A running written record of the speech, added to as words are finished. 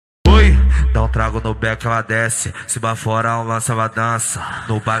Dá um trago no beck, ela desce. Se bafora, um lança, ela dança.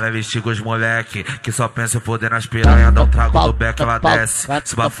 No bar vai vestir com os moleque que só pensa em foder nas piranha. Dá um trago no beck, ela desce.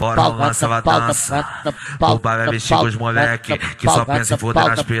 Se bafora, um lança, ela dança. No bar vai vestir com os moleque que só pensa em foder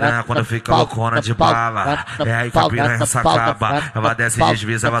nas piranha. Quando fica loucona de bala, é aí que a piranha se acaba. Ela desce e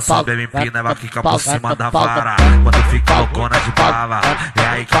desliza, ela sobe, ela empina, ela fica por cima da vara. Quando fica loucona de bala, é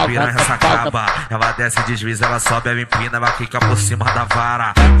aí que a piranha se acaba. Ela desce e desliza, ela sobe, ela empina, ela fica por cima da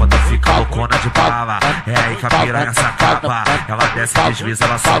vara. Quando fica loucona de bala, é aí que a piranha se acaba. Ela desce e desliza,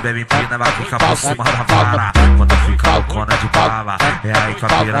 ela sobe, ela empina, ela fica por cima da vara. Quando fica loucona de bala, é aí que a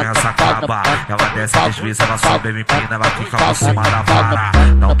piranha se acaba. Ela desce e desliza, ela sobe, ela empina, ela fica por cima da vara.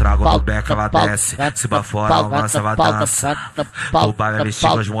 Não trago no beck, ela desce. Se bafora, um lança, ela dança. O bar é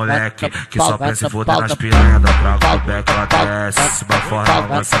vestir os moleque que só pensa em foder nas piranha. Não trago no beck, ela desce. Se bafora, um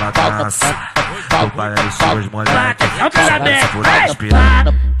lança, ela dança. O bar é vestir os moleque que só pensa em foder nas piranha.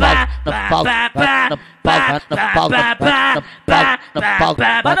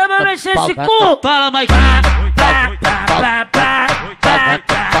 Bora pra mexer esse cu. Fala, Maikinho.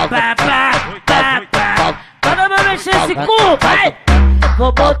 Bora pra mexer esse cu, vai.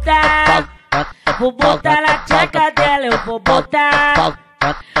 Vou botar na tcheca dela, eu vou botar.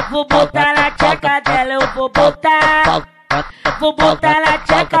 Vou botar na tcheca dela, eu vou botar. Vou botar na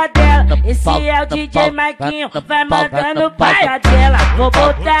tcheca dela. Esse é o DJ Maikinho, vai mandando paia dela. Vou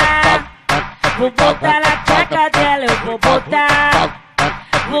botar na tcheca dela, eu vou botar.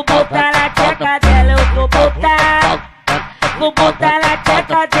 Vou botar na tcheca dela, eu vou botar. Vou botar na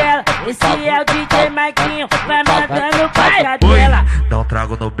tcheca dela. Esse é o DJ Maikinho, vai mandando paia dela. Dá um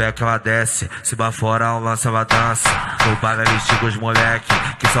trago no beck, ela desce. Se bafora, um lança, ela dança. No bar vai vestir com os moleque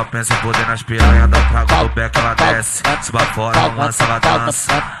que só pensa em foder nas piranha. Dá um trago no beck, ela desce. Se bafora, um lança, ela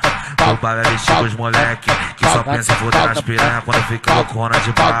dança. No bar vai vestir com os moleque que só pensa em foder nas piranha. Quando fica loucona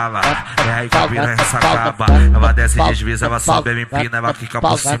de bala, é aí que a piranha se acaba. Ela desce e desliza, ela sobe, ela empina, ela fica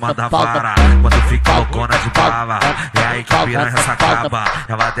por cima da vara. Quando fica loucona de bala, é aí que a piranha se acaba.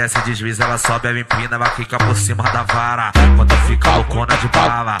 Ela desce e desliza, ela sobe, ela empina, ela fica por cima da vara. Quando fica loucona de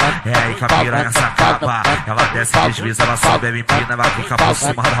bala, é aí que a piranha se acaba. Ela desce e desliza, ela sobe, ela empina, ela fica por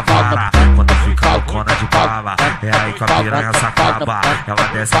cima da vara. Quando fica loucona de bala, é aí que a piranha se acaba. Ela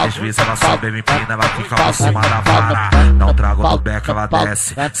desce e desliza, ela sobe, ela empina, ela fica por cima da vara. Dá um trago no beck, ela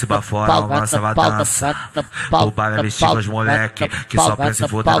desce. Se bafora, um lança, ela dança. O bar é vestir os moleque que só pensa em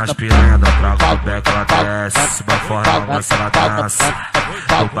foder nas piranha. Dá um trago no beck, ela desce. Se bafora, um lança, ela dança.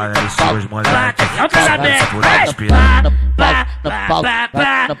 O bar é vestir os moleque que só pensa em foder nas piranha.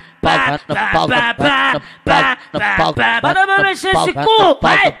 Bora pra mexer esse cu,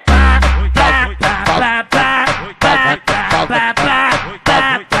 vai.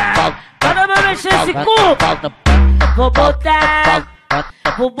 Bora pra mexer esse cu.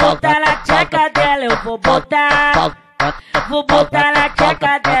 Vou botar na tcheca dela, eu vou botar. Vou botar na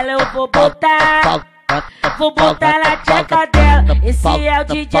tcheca dela, eu vou botar. Vou botar na tcheca dela. Esse é o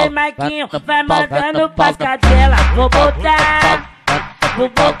DJ Maikinho, vai mandando pras cadelas. Vou botar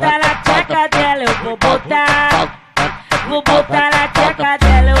na tcheca dela, eu vou botar. Vou botar na tcheca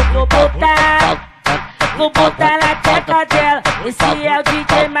dela, eu vou botar. Vou botar na tcheca dela. Esse é o DJ